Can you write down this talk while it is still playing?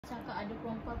ada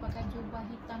perempuan pakai jubah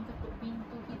hitam ketuk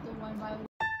pintu kita one by one.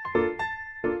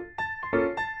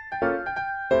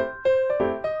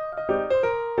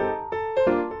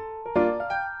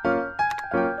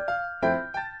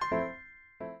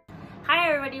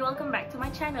 Welcome back to my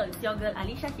channel. It's your girl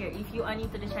Alisya here. If you are new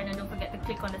to the channel, don't forget to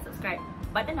click on the subscribe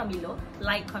button down below,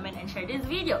 like, comment and share this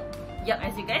video. Yup,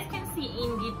 as you guys can see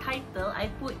in the title,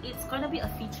 I put it's gonna be a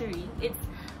featuring. It's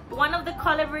one of the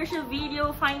collaboration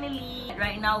video finally.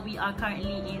 Right now we are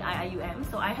currently in IIUM,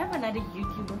 so I have another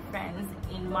YouTuber friends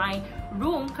in my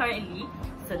room currently.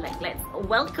 So let's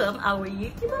welcome our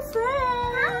YouTuber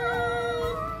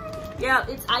friend. Yeah,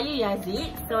 it's Ayu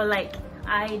Yazid. So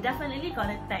I definitely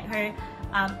gonna tag her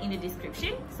in the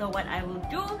description. So what I will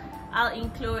do, I'll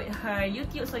include her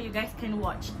YouTube so you guys can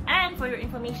watch. And for your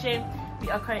information, we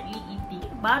are currently eating.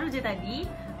 Baru je tadi,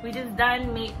 we just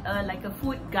done made like a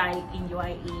food guide in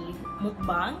UIA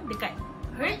mukbang dekat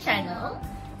her channel.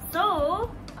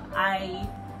 So I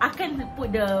akan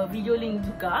put the video link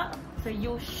juga. So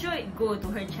you should go to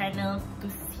her channel to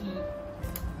see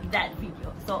that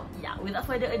video. So yeah, without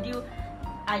further ado,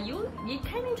 Ayu, you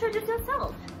can introduce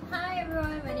yourself. Hi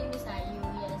everyone, my name is Ayu.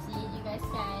 Yes, you guys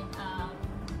can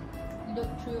look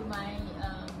through my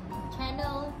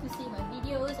channel to see my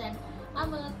videos, and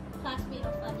I'm a classmate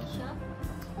of Alisya.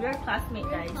 We are classmates,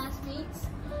 guys. Classmates.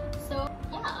 So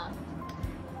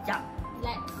yeah,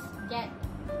 let's get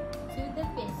to the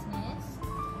business.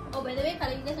 Oh, by the way,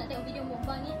 kalau you guys nak tengok video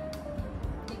mukbang ni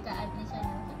dekat admin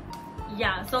channel.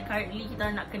 Yeah, so currently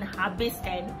kita nak kena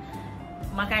habiskan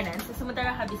makanan. So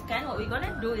sementara habiskan, what we're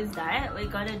gonna do is that we're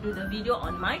gonna do the video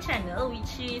on my channel,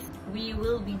 which is we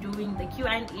will be doing the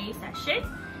Q&A session.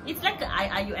 It's like an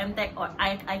IIUM tag or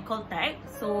I-call tag.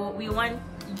 So we want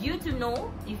you to know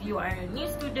if you are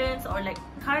new students or like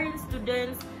current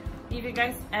students, if you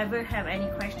guys ever have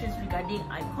any questions regarding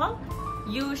I-call,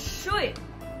 you should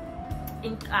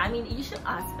you should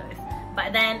ask us.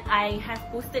 But then I have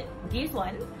posted this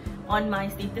one on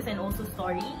my status and also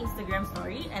story, Instagram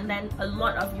story, and then a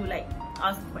lot of you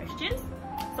ask questions.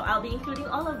 So I'll be including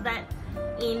all of that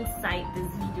inside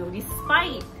this video,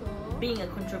 despite being a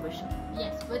controversial.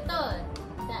 Yes, betul.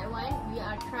 That one we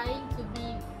are trying to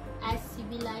be as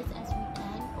civilized as we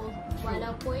can.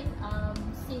 Walaupun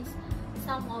since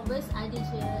some of us ada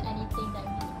je anything that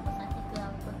we sakit ke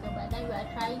apa ke, but then we are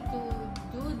trying to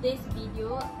do this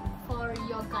video for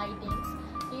your guidance.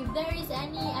 If there is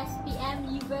any SPM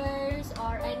leavers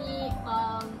or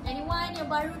anyone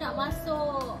yang baru nak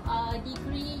masuk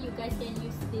degree, you guys can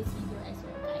use this video as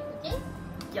your guide, okay?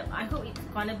 Yep, I hope it's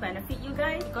gonna benefit you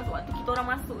guys because waktu kita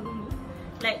orang masuk dulu,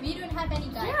 we don't have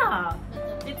any guide. Yeah,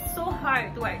 it's so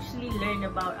hard to actually learn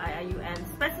about IIUM,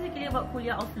 specifically about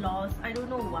Kuliah of Laws. I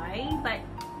don't know why, but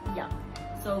yeah.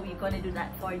 So we're gonna do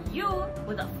that for you.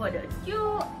 Without further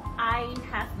ado, I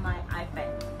have my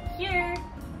iPad here.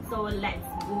 So let's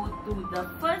go to the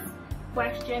first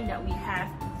question that we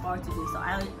have for today. So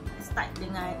I'll start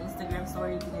dengan Instagram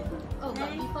story punya dulu. Oh,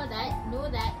 but before that, know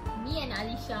that me and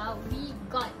Alisya, we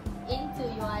got into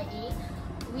UIA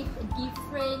with a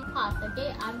different path.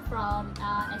 Okay, I'm from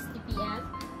STPF.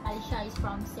 Alisya is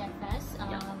from CFS.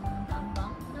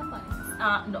 Gambang.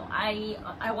 No, I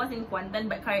was in Kuantan,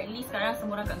 but currently sekarang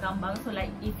semua orang kat Gambang. So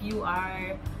if you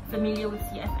are familiar with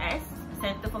CFS,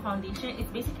 Center for Foundation, it's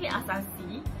basically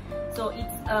asasi. So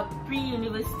it's a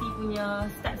pre-university punya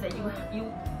steps that you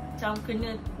macam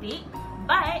kena take,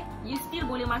 but you still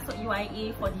boleh masuk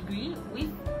UIA for degree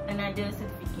with another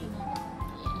certificate.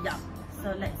 Yes. Yeah.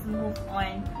 So let's move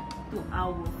on to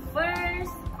our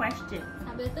first question.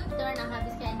 Sambil tu kita orang nak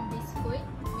habiskan this food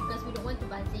because we don't want to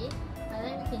bazir. But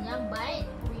then we kenyang, but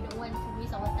we don't want to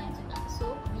waste our time juga.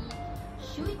 So we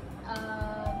should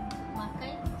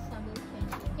makan sambil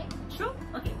Q&A, okay? Sure.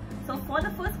 Okay. So for the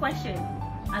first question,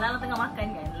 Alana tengah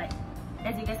makan kan,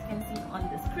 as you guys can see on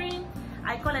the screen,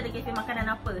 I call ada cafe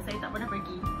makanan apa, saya tak pernah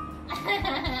pergi.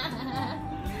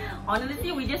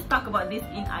 Honestly, we just talk about this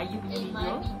in Ayu punya video.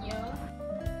 My video.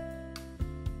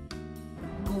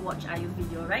 Go watch Ayu's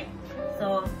video, right?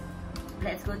 So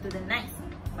let's go to the next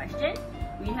question.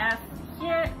 We have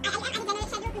here,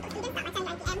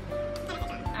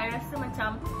 I rasa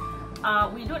macam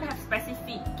we don't have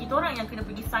specific, kita orang yang kena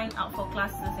pergi sign up for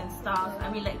classes and stuff.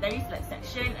 I mean there is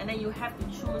section and then you have to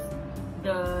choose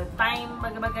the time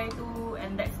bagai-bagai tu,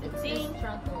 and that's the thing.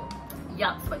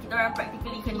 Yup, sebab kita orang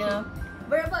practically kena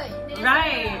berebut.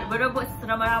 Right, berebut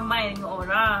ramai-ramai dengan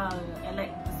orang, and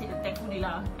to sit the thankful dia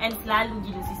lah. And selalu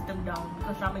gila sistem down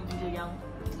because ramai gila yang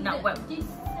nak buat. This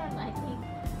sem I think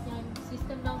yang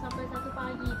sistem down sampai 1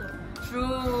 pagi tu.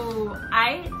 True.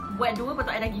 I buat 2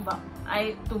 betul I dah give up.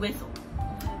 I tu besok.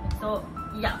 So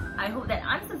yeah, I hope that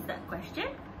answers that question.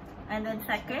 question. And then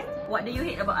second, what do you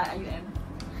hate about IIUM?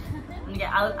 Okay,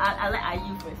 I'll let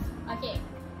IU first. Okay,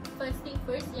 first thing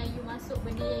first, yang you masuk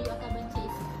benda yang you akan benci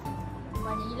is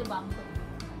banyak gila bumper.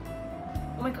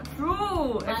 Oh my god,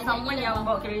 true! As Banyak someone gila yang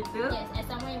bumper. bawa kereta. Yes, as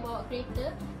someone yang bawa kereta.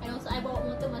 And also I bawa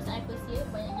motor masa I first year,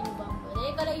 banyak gila bumper.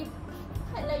 Jadi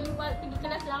kalau you pergi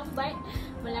kelas lambat,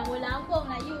 melambung-lambung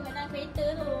lah you kena kereta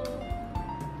tu.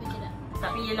 Tu je lah.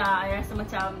 Tapi yelah, I rasa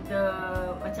macam the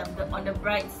on the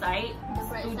bright side,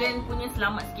 student punya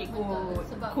selamat sikit kot.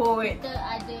 Sebab Kot. kita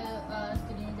ada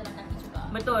student yang jalan kaki juga.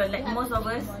 Betul, like We have most to of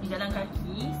take us more jalan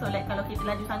kaki. So like kalau kita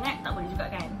laju sangat, tak boleh juga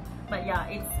kan. But yeah,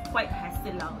 it's quite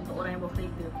hassle lah untuk orang yang bawa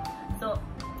kereta. So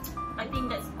I think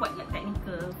that's quite like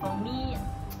technical. For me,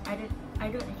 I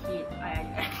don't hate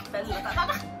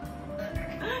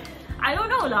I don't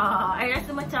know lah. I rasa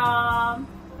macam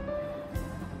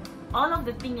all of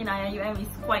the thing in IIUM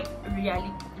is quite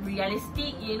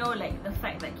realistic, you know, like the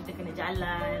fact that kita kena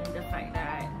jalan, the fact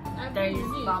that there is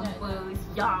bumpers,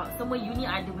 yeah, semua uni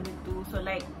ada benda tu. So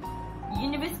like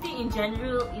university in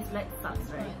general is like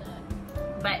sucks, right?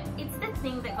 But it's the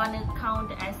thing that gonna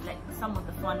count as like some of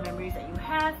the fun memories that you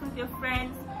have with your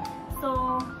friends.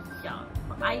 So yeah,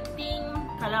 I think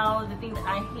kalau the thing that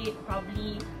I hate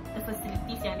probably the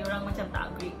facilities yang diorang macam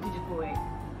tak upgrade tu je kot.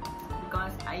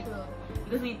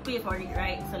 Because we pay for it,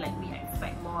 right? So like we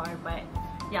expect more. But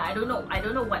yeah, I don't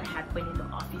know what happened in the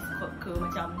office ke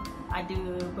macam ada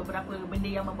beberapa benda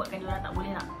yang membuatkan diorang tak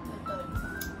boleh nak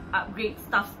upgrade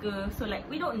staff ke. So like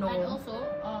we don't know. And also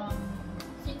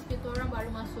since kita orang baru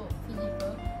masuk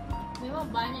physical, memang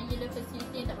banyak gila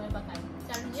facility yang tak boleh pakai.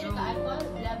 Caranya dekat iPhone,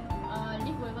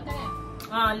 lift boleh pakai kan?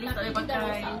 Lift tak boleh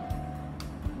pakai.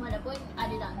 Walaupun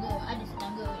ada tangga.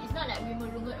 It's not like we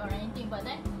merungut or anything, but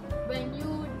then when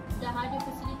you dah ada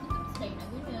facility tu, mesti nak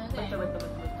guna kan? Betul.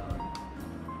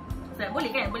 So like, boleh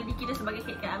kan? Boleh dikira sebagai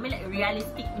hate kan? I mean like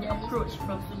realistic punya approach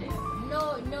from students.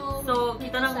 No. So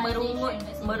kita orang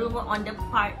merungut on the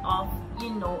part of, you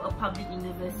know, a public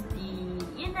university,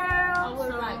 you know.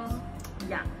 Our rights.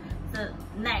 Yeah. So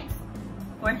next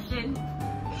question.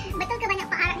 Betul ke banyak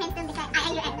Pak Arab handsome dekat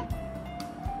IIUM?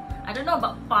 I don't know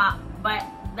about Pak, but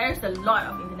there's a lot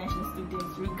of international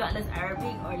students, regardless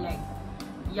Arabic or like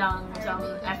yang macam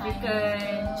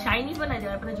African, Chinese pun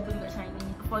ada. I pernah jumpa juga Chinese.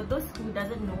 For those who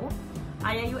doesn't know,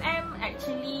 IIUM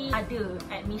actually ada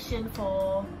admission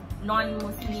for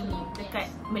non-Muslim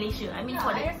dekat Malaysia. I mean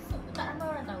for the tak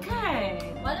ramai orang tahu.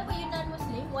 Kan? Walaupun you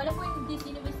non-Muslim, walaupun this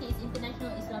university is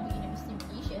International Islamic University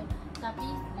Malaysia, tapi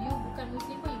you bukan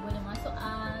Muslim pun you boleh masuk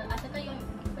asalkan you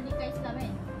pernikahan Islam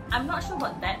kan? I'm not sure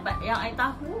about that, but yang I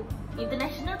tahu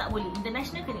international tak boleh.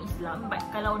 International kena Islam, but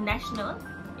kalau national,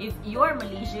 if you are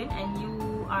Malaysian and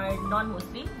you are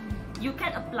non-Muslim, you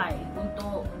can apply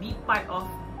untuk be part of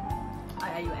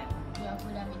IIUM. Ya,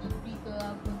 aku dah ambil degree ke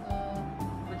apa ke.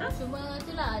 Betul? Cuma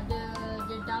itulah,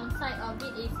 the downside of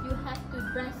it is you have to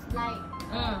dress like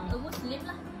a Muslim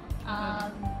lah.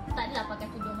 Tak adalah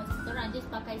pakai tudung macam kita orang, just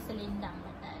pakai selendang.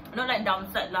 Not like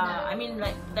downside lah. I mean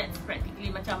like that's practically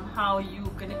macam how you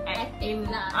kena act in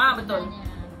lah, betul.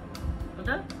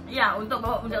 Betul? Ya, untuk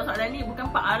menjawab soalan ni bukan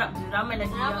Pak Arab je, ramai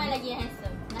lagi yang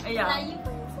handsome. Melayu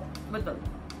pun handsome. Betul.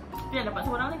 Dia dapat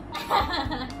seorang ni.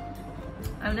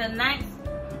 And then next,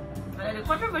 the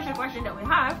controversial question that we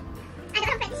have. Ada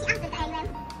orang praktisi apa kat IIUM?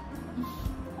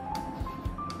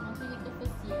 Masa kita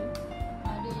first year,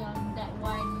 ada yang that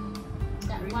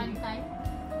one time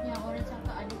yang orang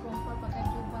cakap ada perempuan pakai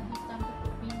jubah hitam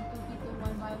tutup pintu kita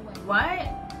one by one. What?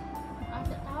 I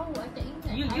tak tahu, I tak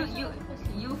ingat.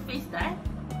 You face that?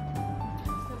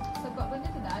 Sebab benda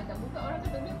tu dah agak buka orang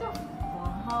tutup pintu.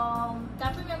 Faham.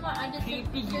 Tapi memang ada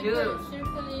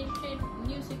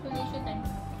new circulation time.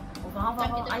 Oh, faham.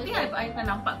 I think I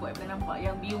pernah nampak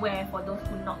yang beware for those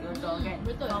who knock your door kan.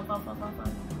 Betul.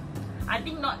 Faham. I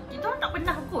think kita orang tak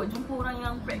pernah kot jumpa orang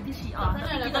yang practice Syiah.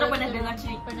 Tapi kita orang pernah dengar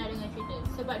cerita.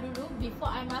 Sebab dulu before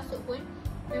I masuk pun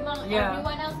memang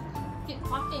everyone else keep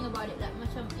talking about it, like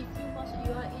macam if you masuk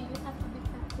UAE you have to be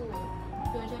careful.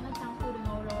 Jangan campur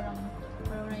dengan orang-orang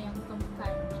yang bukan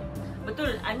macam tu.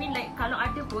 Betul. I mean like kalau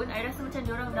ada pun I rasa macam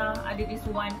diorang dah ada this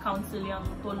one council yang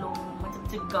tolong macam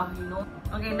cegah, you know.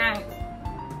 Okay, next.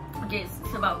 Okay,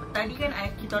 sebab tadi kan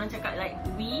kita orang cakap like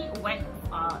we went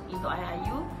into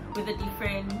IIU with a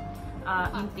different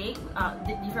intake,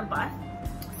 different path.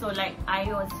 So like I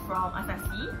was from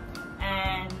Asasi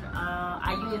and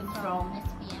IU is from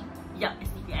SPM. Yeah,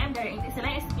 SPM. Dari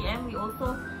selain SPM, we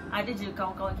also ada je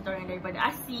kawan-kawan kita orang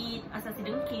daripada Asasi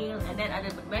Dengkil, and then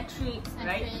ada Matrix,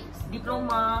 right?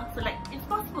 Diploma. So like it's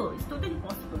possible. It's totally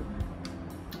possible.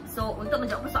 So untuk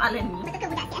menjawab persoalan ni, Betul ke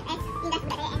budak CFS pindah ke budak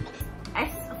dari antics?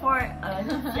 as for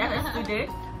student,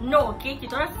 no, okay,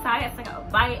 kita orang sangat-sangat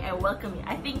baik and welcoming.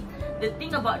 I think the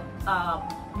thing about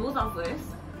most of us,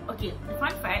 okay,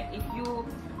 fun fact, if you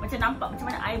macam nampak macam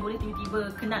mana I boleh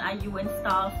tiba-tiba kenal IU and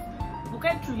stuff,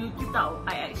 bukan through YouTube tau.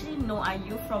 I actually know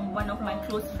IU from one of my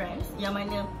close friends yang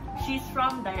mana she's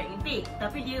from direct intake,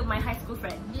 tapi dia my high school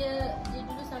friend. Dia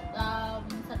dulu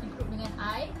satu group dengan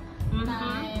I.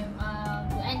 Time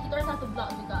and kita orang satu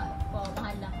blog juga for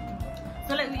Mahalang.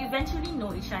 So like we eventually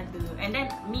know each other, and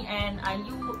then me and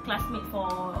IU classmate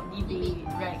for debate,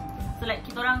 right? So like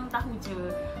kita orang tahu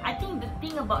je. I think the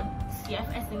thing about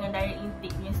CFS dengan direct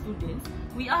intake punya students,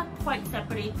 we are quite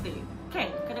separated. Kan?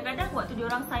 Kadang-kadang waktu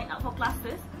dia orang sign up for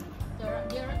classes,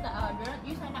 dia orang tak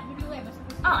you sign up dulu masa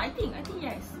first. I think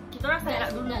yes. Kita orang sign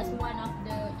up dulu. That's one of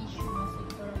the issue masa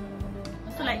kita orang mula-mula.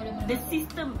 So like the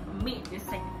system made the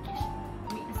segregation,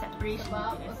 made the separation.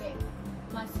 Sebab okay,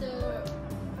 masa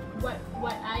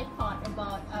what I thought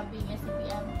about being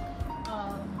SCPM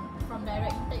from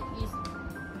direct intake is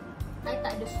I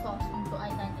tak ada source untuk I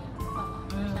tanya.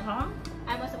 Faham?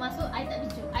 I masuk-masuk I tak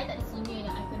ada senior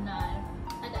yang I kenal.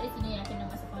 I tak ada senior yang kenal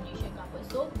masa foundation ke apa.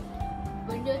 So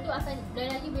benda tu asal, dan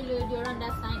lagi bila diorang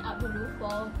dah sign up dulu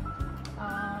for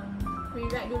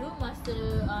pre-reg dulu masa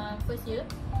first year,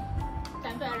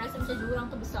 time tu I rasa macam diorang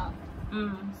tu besar.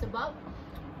 Sebab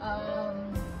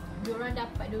diorang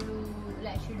dapat dulu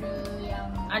lecturer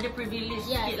yang ada privilege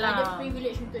sikit lah. Ada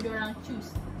privilege untuk diorang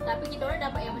choose. Tapi kita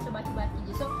orang dapat yang macam batu-batu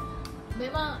je. So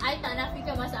memang I tak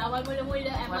nafikan masa awal mula-mula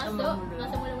I masuk.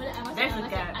 Masa mula-mula I masuk,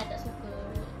 I tak suka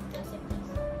acceptance.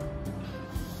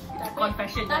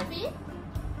 Confession. Tapi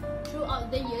throughout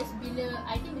the years,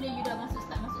 I think bila you dah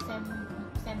start masuk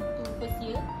sem 2 first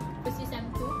year sem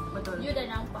 2, betul, you dah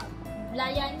nampak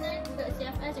layanan untuk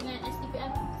CFS dengan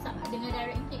STPM dengan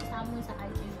direct intake sama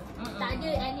sahaja. Tak ada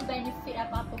any benefit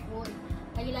apa-apa pun.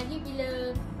 Lagi-lagi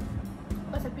bila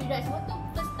pasal pre-reg semua tu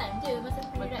first time je, masa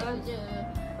pre-reg tu je.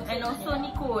 And also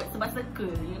ni kot sebab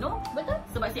circle, you know. Betul.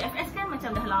 Sebab CFS kan macam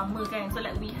dah lama kan. So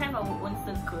like we have our own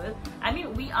circle. I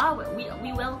mean we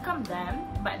welcome them,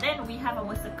 but then we have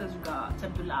our circle juga. Macam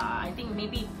tu lah. I think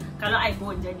maybe kalau I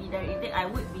go jadi direct intake, I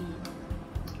would be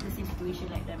the same situation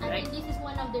like them, right? I think this is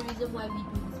one of the reason why we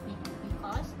do this video,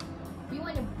 because we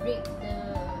want to break the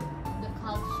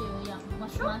culture yang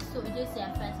masuk je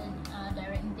CFS and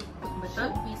direct intake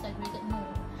should be segregated. No.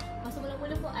 Masa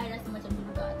mula-mula pun I rasa macam tu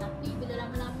juga. Tapi bila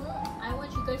lama-lama, I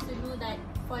want you guys to know that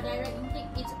for direct intake,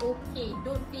 it's okay.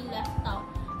 Don't feel left out.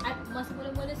 Masa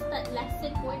mula-mula start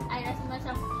lesson pun, I rasa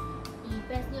macam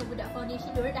bestnya budak foundation,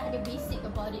 diorang dah ada basic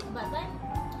about it. But then,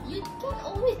 you can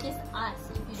always just ask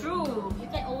if you don't know. You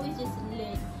can always just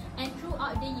learn. And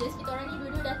throughout the years, kita orang ni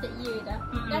dulu dah third year dah.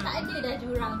 Dah tak ada dah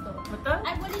jurang tu. Betul.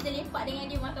 I boleh je lepak dengan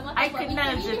dia makan-makan. I kenal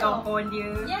je kawan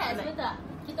dia. Yes, betul.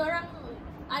 Kita orang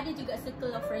ada juga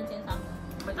circle of friends yang sama.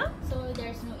 Betul. So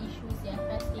there's no issues yang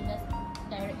pasti dah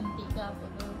direct intake ke apa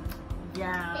tu.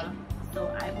 Yeah. Okay.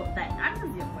 So I hope that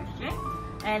answers your question.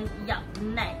 And yeah,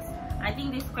 next. I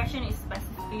think this question is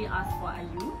specifically asked for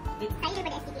you. Saya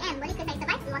daripada STPM, boleh ke saya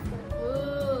survive law school?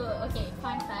 Oh, okay.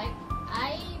 Fun fact.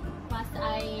 Masa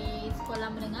I sekolah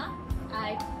menengah,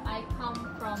 I come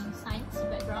from science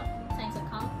background, science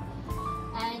account.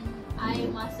 And I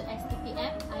masuk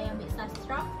STPM, I ambil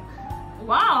sastra.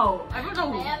 Wow, I don't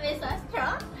know. I ambil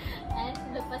sastra. And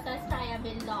lepas sastra, I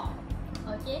ambil law.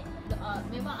 Okay.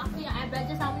 Memang apa yang I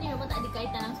belajar sama ni memang tak ada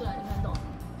kaitan langsung lah dengan law.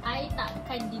 I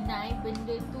takkan deny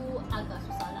benda tu agak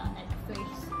susah lah at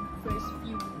first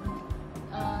few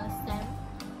sem.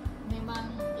 Memang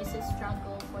it's a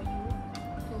struggle for you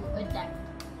to adapt,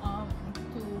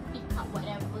 to pick up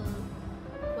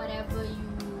whatever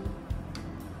you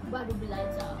baru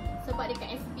belajar. Sebab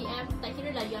dekat SPM, tak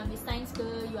kira lah you ambil sains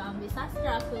ke, you ambil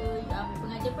sastra ke, you ambil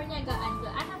pengajar perniagaan ke.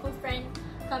 I have a friend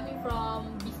coming from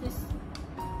business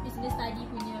study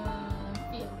punya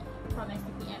field from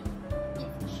SPM.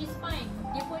 She's fine.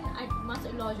 Dia pun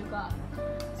masuk law juga.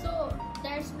 So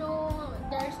there's no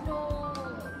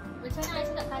macam mana I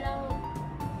cakap, kalau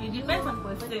it depends on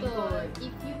person. Betul.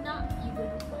 If you nak, you will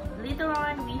find. Later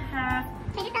on we have.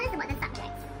 Can you tell us about the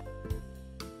subjects?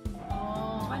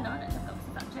 Mana nak cakap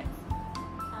subjects?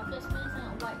 Subjects sebenarnya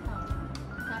sangat wide tau.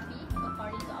 Tapi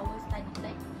according to our study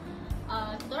plan,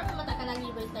 kita orang memang takkan lari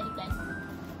daripada study plan.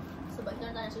 Sebab kita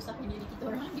orang tak nak susahkan diri kita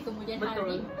orang di kemudian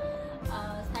hari.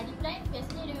 Study plan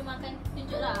biasanya dia memang akan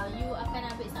tunjuk lah you akan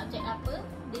ambil subjek apa.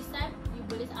 This time you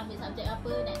boleh ambil subjek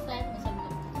apa, next time macam tu.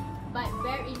 But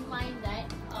bear in mind that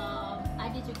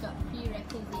ada juga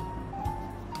prerequisite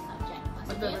subject.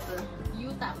 Maksudnya betul. You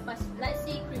tak pass, let's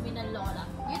say criminal law lah.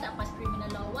 You tak pass criminal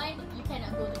law 1, you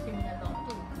cannot go to criminal law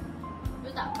 2.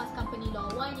 You tak pass company law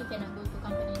 1, you cannot go to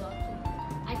company law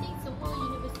 2. I think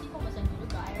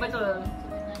Betul.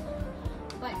 sebenarnya.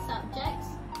 But subjects,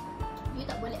 you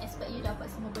tak boleh expect you dapat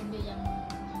semua benda yang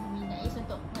you minat.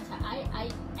 Contoh macam I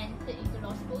entered into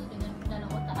law school dengan dalam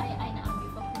otak I nak ambil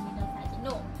for criminal saja.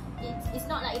 No, it's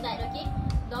not like that, okay?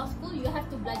 Law school you have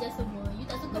to belajar semua. You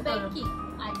tak suka banking,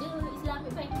 ada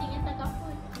Islamic banking yang tak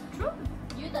pun. True.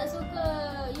 You tak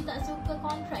suka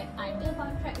contract, ada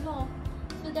contract law.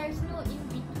 So there's no in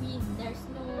between, there's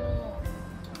no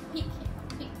pick.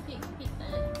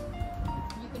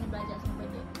 You kena belajar semua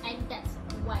benda, and that's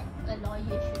what a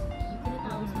lawyer should be. You kena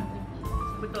tahu semua benda.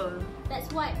 Betul. That's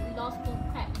what law school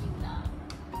prep you lah.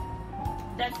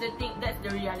 That's the thing. That's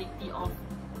the reality of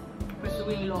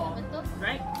pursuing law. Betul.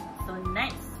 Right? So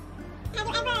next. Have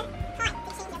you ever thought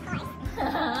to change your course?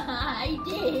 I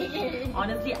did.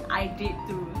 Honestly, I did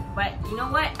too. But you know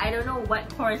what? I don't know what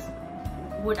course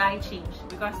would I change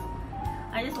because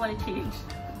I just want to change.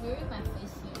 During my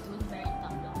first year, it was very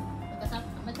tough lah. Because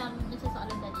macam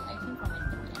soalan tadi, I came from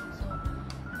STPM. So,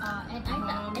 and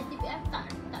STPM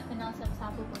tak kenal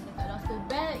siapa-siapa pun dekat law school.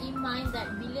 Bear in mind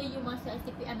that bila you masuk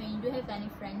STPM and you don't have any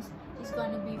friends, it's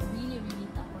gonna be really really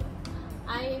tough for you.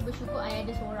 I bersyukur I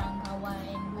ada seorang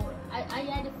kawan. I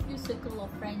had a few circle of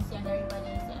friends yang daripada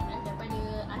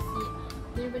asyik,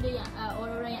 daripada yang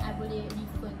orang-orang yang I boleh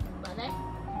refer to. But then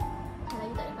kalau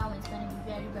you tak ada kawan, it's gonna be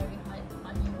very very hard.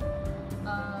 I mean,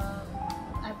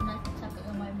 I pernah cakap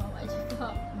dengan my mom, I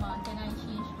cakap, "Ma, can I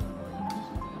change to English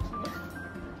literature?"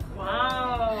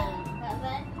 Wow. But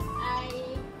then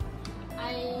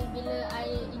bila I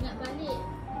ingat balik,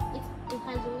 it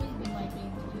has always been my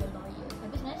dream to be a lawyer.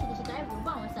 Tapi sebenarnya cita-cita I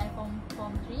berubah masa I form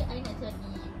 3, I nak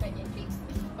jadi pediatrics.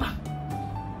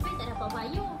 Tapi tak dapat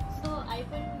bio, so I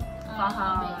pun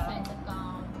ambil science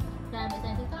account. Dan ambil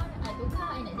science account, I tukar,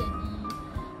 I nak jadi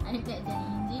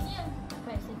engineer.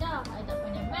 Tapi sedap, I tak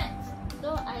pandai maths.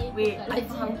 So I I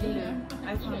faham gila.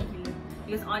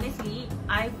 Because honestly,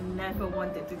 I've never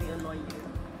wanted to be a lawyer.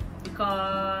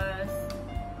 Because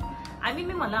I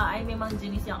mean memanglah, I memang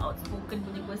jenis yang outspoken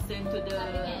punya person to the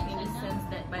in the sense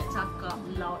that banyak cakap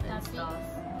loud and stuff.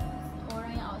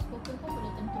 Orang yang outspoken pun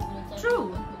boleh tentu boleh jadi True.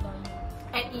 untuk lawyer.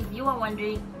 And if you are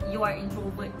wondering, you are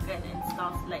introvert kan and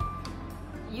stuff, like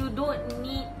you don't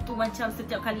need to macam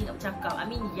setiap kali nak bercakap. I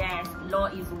mean yes, law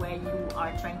is where you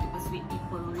are trying to persuade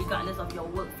people regardless of your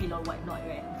work field or whatnot,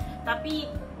 right? Tapi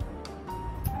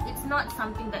it's not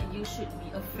something that you should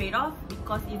be afraid of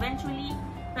because eventually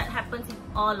that happens in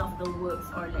all of the works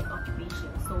or like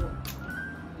occupations. So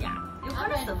yeah, you're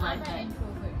gonna survive I'm that. an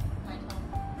introvert myself.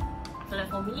 So like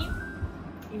for me,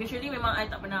 initially memang I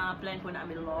tak pernah plan pun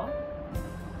nak ambil law.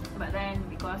 But then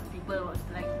because people was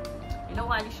like, you know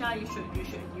what, Alisya, you should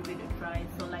give it a try.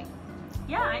 So like,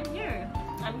 yeah, I'm here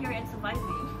and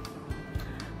surviving.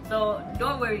 So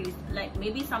don't worry, like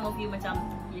maybe some of you macam,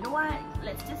 you know what,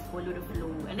 let's just follow the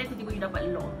flow, and then tiba-tiba you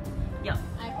dapat law. Yup.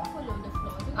 I pun follow the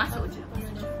flow juga. Masuk je.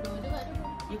 Follow the flow juga tu.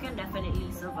 You can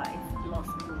definitely survive law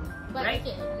school, But right?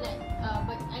 okay, like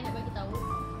I nak bagi tahu,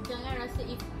 jangan rasa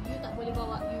if you tak boleh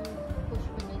bawa, you push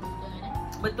benda tu, jangan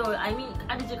Betul. I mean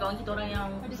ada je kawan kita orang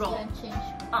yang ada drop. yang change.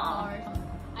 Or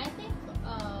I think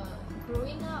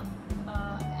growing up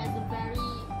as a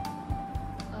very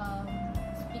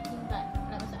speaking that,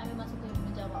 like masa I memang suka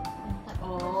menjawab tak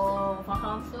Oh,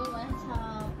 faham. so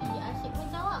macam asyik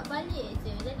menjawab balik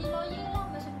je, jadi lawyer lah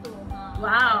macam tu.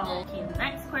 Wow. Okay,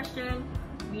 next question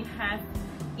we have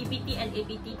EPT and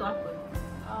APT tu apa?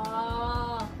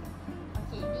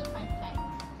 Okay, ni fun fact.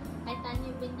 I tanya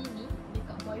benda ni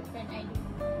dekat boyfriend I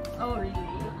dulu. Oh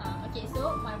really? Okay,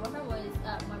 so my boyfriend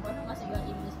masuk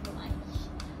UIUM sebelum I.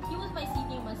 He was my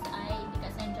senior masa I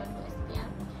dekat St. John SPM.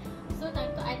 So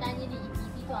time tu I tanya dia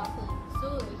EPT tu apa.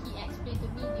 So he explained to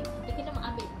me dia kena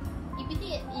ambil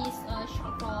EPT is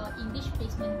short for English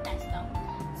Placement Test tau.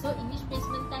 So English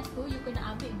Placement Test tu you kena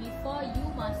ambil before you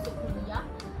masuk kuliah,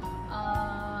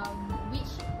 which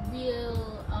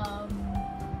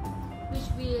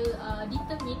will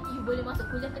determine you boleh masuk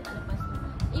kuliah ke tak lepas tu.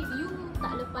 If you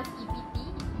tak lepas EPT,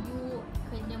 you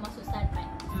kena masuk SALPAT.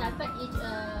 SALPAT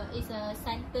is a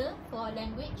center for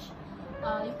language.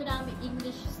 You kena ambil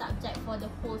English subject for the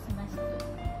whole semester.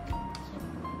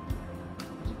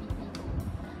 EPT tu.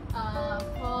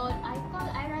 For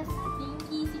I rasa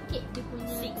tinggi sikit dia punya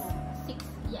 6.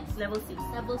 Yes. Level 6.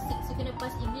 Level 6. You kena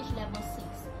pass English level 6.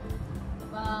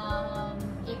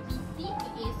 APT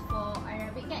is for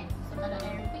Arabic kan. So kalau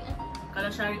Arabic Kalau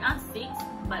syariah 6,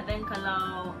 but then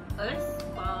kalau us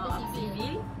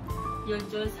civil, you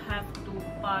just have to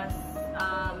pass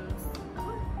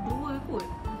 2 kot.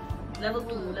 Level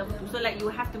 2. So like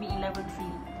you have to be in level 3.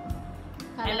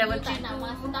 Kalau and level you tak 3 nak tu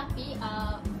masuk, tapi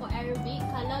for Arabic,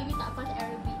 kalau you tak pass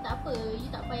Arabic tak apa, you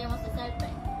tak payah masuk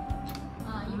SALPAT.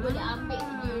 You boleh ambil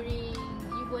during,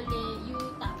 you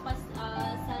tak pas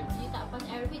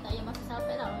Arabic tak payah masuk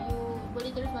subjek tau. You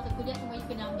boleh terus masuk kuliah, cuma you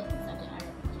kena ambil subjek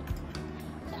Arabic.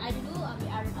 So I dulu ambil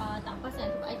tak pas kan,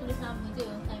 sebab I tulis nama je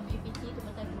time APT tu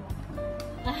patah keluar.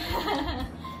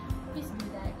 Please do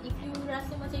that. If you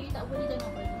rasa macam you tak boleh,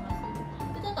 jangan bagi masa.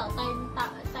 Kita tahu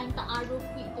time ta'aruf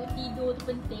week tu tidur tu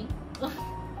penting.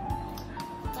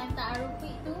 Time ta'aruf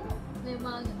week tu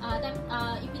memang time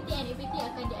EPT and APT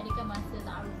akan diadakan masa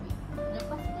ta'aruf week.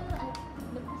 Lepas ke?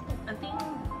 I think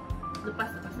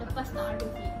lepas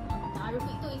ta'aruf week. Ta'aruf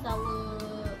week tu is our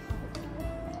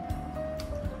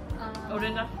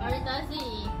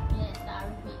orientasi. Yes,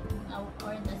 ta'aruf week.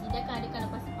 Orientasi dia akan adakan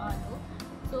lepas tu.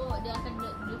 So dia akan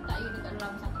letak you dekat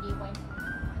dalam Saturday One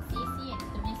CAC kan,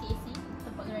 kita punya CAC,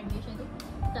 tempat graduation tu.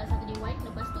 Letak Saturday One,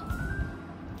 lepas tu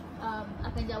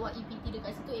akan jawab EPT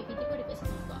dekat situ, APT pun dekat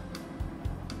situ juga.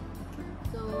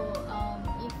 So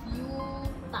if you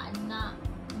tak nak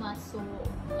masuk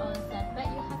setback,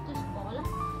 you have to score lah.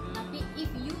 Tapi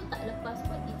if you tak lepas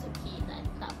pun it's okay,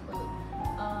 tak apa.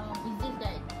 It's just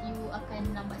that you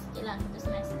akan lambat sikit lah satu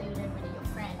semester daripada your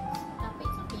friends. Tapi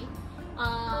it's okay.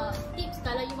 Tips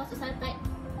kalau you masuk setback,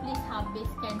 please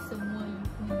habiskan semua you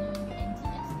punya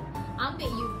UNGS tu. Ambil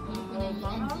you punya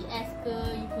UNGS ke,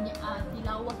 you punya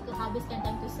tilawah ke, habiskan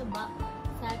time tu. Sebab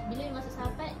bila you masuk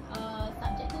setback,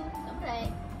 subjek tu tak berat.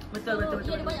 Betul.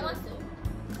 Dia ada banyak masa.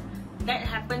 That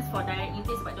happens for direct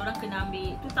intake sebab diorang kena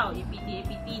ambil tu tau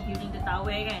APT during the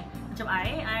tawai kan. Macam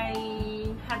I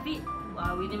have it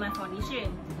within my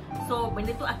foundation. So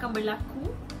benda tu akan berlaku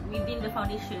within the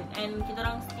foundation, and kita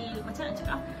orang still macam nak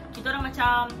cakap, kita orang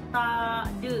macam tak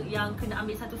ada yang kena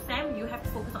ambil satu SEM, you have to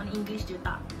focus on English je,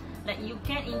 tak. Like you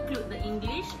can include the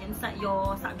English inside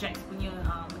your subjects punya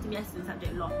macam biasa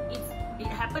subject law.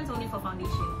 It happens only for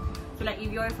foundation. So like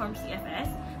if you're from CFS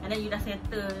and then you dah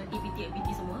settle APT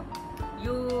semua,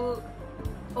 you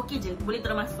okay je, boleh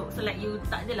terus masuk. So like you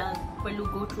tak adalah perlu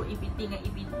go through APT dengan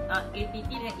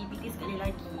EPT sekali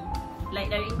lagi. Like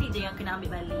dari intake je yang kena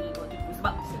ambil balik waktu tu.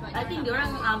 Sebab I think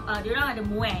diorang ada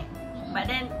muat, but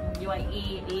then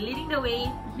UIA leading the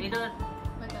way, they don't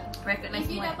recognize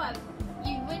muat.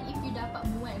 Even if you dapat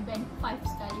muat band 5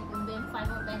 sekalipun, band 5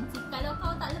 atau band 6, kalau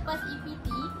kau tak lepas EPT,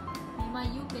 memang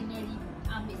you kena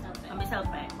ambil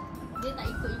subjek. Dia tak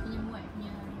ikut you punya muat punya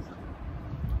result.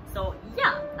 So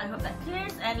yeah, I hope that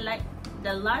clears. And like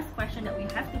the last question that we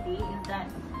have today is that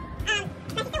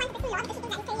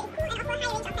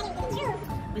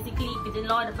basically kerja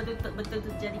law betul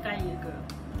jadi kaya ke?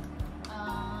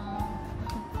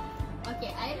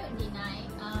 Okay, I don't deny.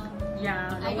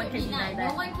 No one can deny that.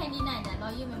 No one can deny that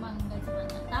lawyer memang gaji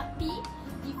banyak. Tapi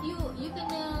if you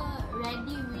kena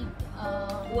ready with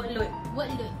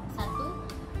workload satu,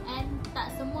 and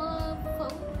tak semua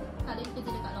firm, kalau you kerja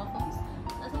dekat law firms,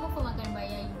 tak semua firm akan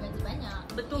bayar you gaji banyak.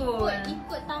 Betul.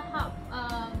 Ikut tahap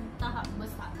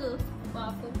besar ke,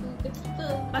 firm tu kecil ke.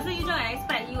 Pasal you jangan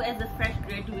expect you as a fresh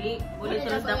graduate boleh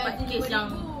terus dapat case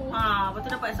yang lepas tu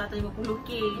dapat 150k.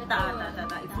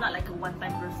 Tak. It's not like a one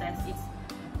time process. It's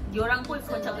diorang pun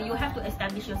macam you have to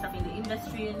establish yourself in the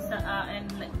industry and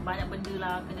like banyak benda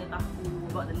lah kena tahu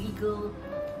about the legal.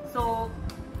 So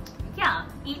yeah,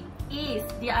 it is,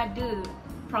 dia ada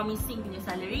promising punya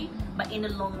salary, but in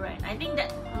the long run I think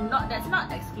that's not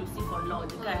exclusive for law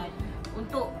je kan.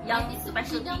 Untuk yang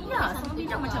specialty, semua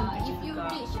bidang macam tu. If you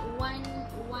reach one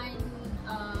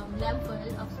level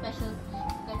of specialty,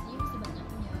 gaji you mesti banyak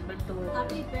punya. Betul.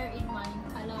 Tapi bear in mind,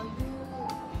 kalau you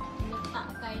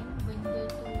letakkan benda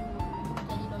tu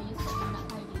jadi lawyer sebab you nak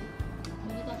kaya,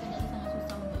 benda tu akan jadi sangat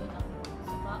susah untuk you tahu.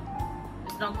 Sebab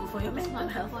it's not good for your mental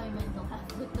health.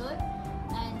 Betul.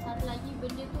 And satu lagi,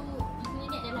 benda tu you punya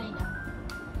niat dah lain dah.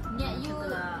 Niat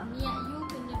you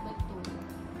kena betul.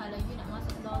 Kalau you nak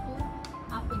masuk law tu,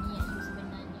 apa niat you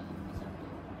sebenarnya, macam tu.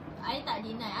 I tak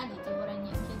deny ada je orang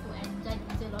niat macam tu and jadi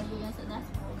je lawyer yang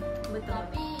successful. Betul.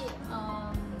 Tapi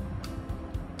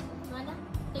macam mana?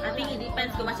 I think it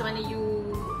depends ke macam mana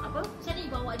you macam mana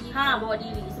you bawa diri. Bawa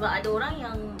diri. Sebab ada orang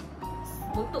yang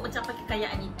untuk mencapai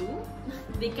kekayaan itu,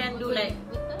 they can do like,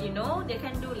 you know, they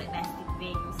can do like nasty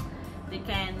things. They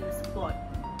can support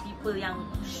people yang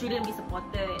shouldn't be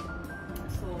supported.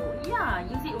 So yeah,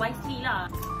 use it wisely lah.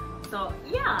 So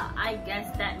yeah, I guess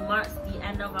that marks the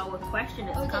end of our question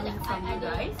that's coming from you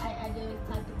guys. I ada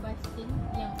satu question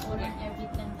yang orang every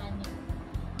time tanya.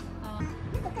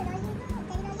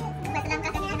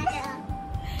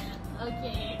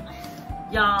 Okay.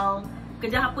 Yang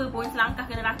kerja apa pun selangkah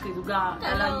ke neraka juga.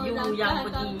 Kalau you yang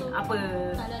pergi apa?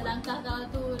 Kalau langkah kau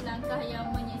tu langkah yang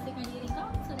menyeksakan diri kau,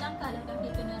 selangkahlah kau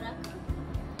ke neraka.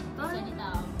 Macam ni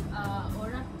tau.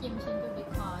 Orang fikir macam tu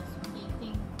because they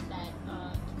think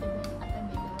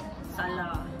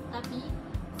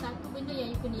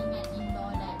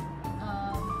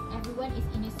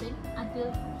innocent until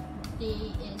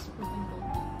they is proven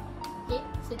guilty. Okay,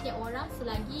 setiap orang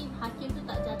selagi hakim tu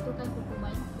tak jatuhkan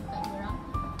hukuman dekat orang,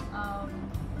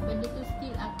 benda tu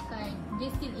still akan, dia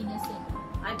still innocent.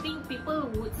 I think people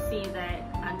would say that,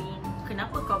 I mean,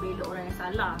 kenapa kau bela orang yang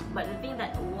salah? But the thing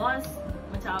that was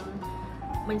macam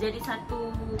menjadi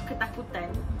satu ketakutan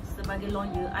sebagai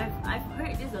lawyer, I've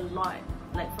heard this a lot,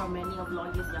 like from many of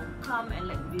lawyers yang come and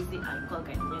like visit Uncle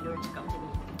kan, yang diorang cakap macam ni.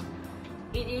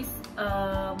 It is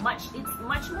it's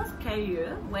much more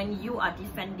scarier when you are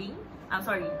defending,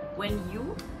 when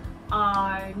you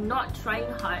are not trying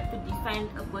hard to defend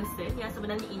a person yang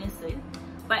sebenarnya innocent,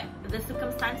 but the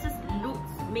circumstances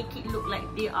make it look like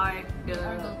they are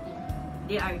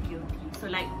guilty. So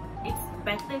like it's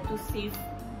better to save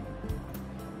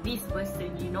this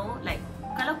person, you know, like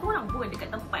kalau korang pun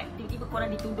dekat tempat tiba-tiba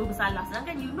korang dituduh bersalah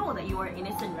sedangkan you know that you are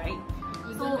innocent, right?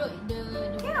 So the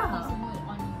semua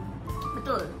on you.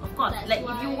 Betul, of course. That's like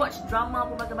if you watch drama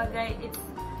pun bagai-bagai,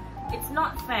 it's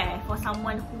not fair for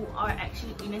someone who are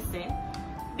actually innocent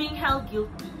being held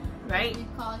guilty, right?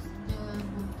 Because the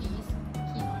bukti is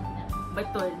keen on them.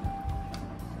 Betul.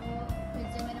 So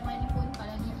kerja mana-mana pun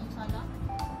kalau ni you salah,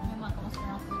 memang akan masuk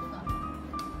neraka juga.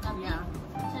 Tapi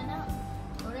macam mana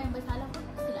orang yang bersalah pun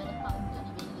still ada hak untuk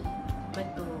dibela.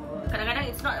 Betul. Kadang-kadang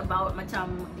it's not about macam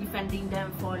defending them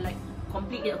for like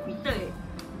completely acquitted,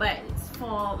 but it's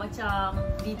for macam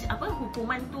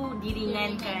hukuman tu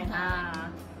diringankan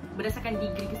berdasarkan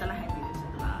degree kesalahan dia macam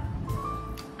tu lah.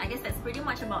 I guess that's pretty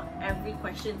much about every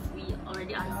questions we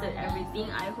already answered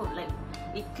everything. I hope like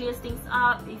it clears things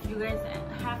up. If you guys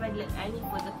have any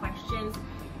further questions,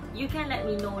 you can let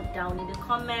me know down in the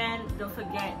comment. Don't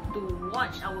forget to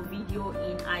watch our video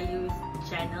in IIU's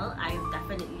channel. I've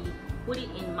definitely put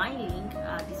it in my link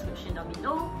description down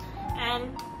below.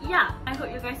 And yeah, I hope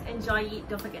you guys enjoy it.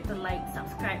 Don't forget to like,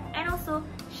 subscribe, and also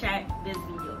share this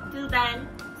video. Till then,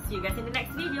 see you guys in the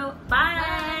next video.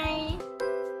 Bye!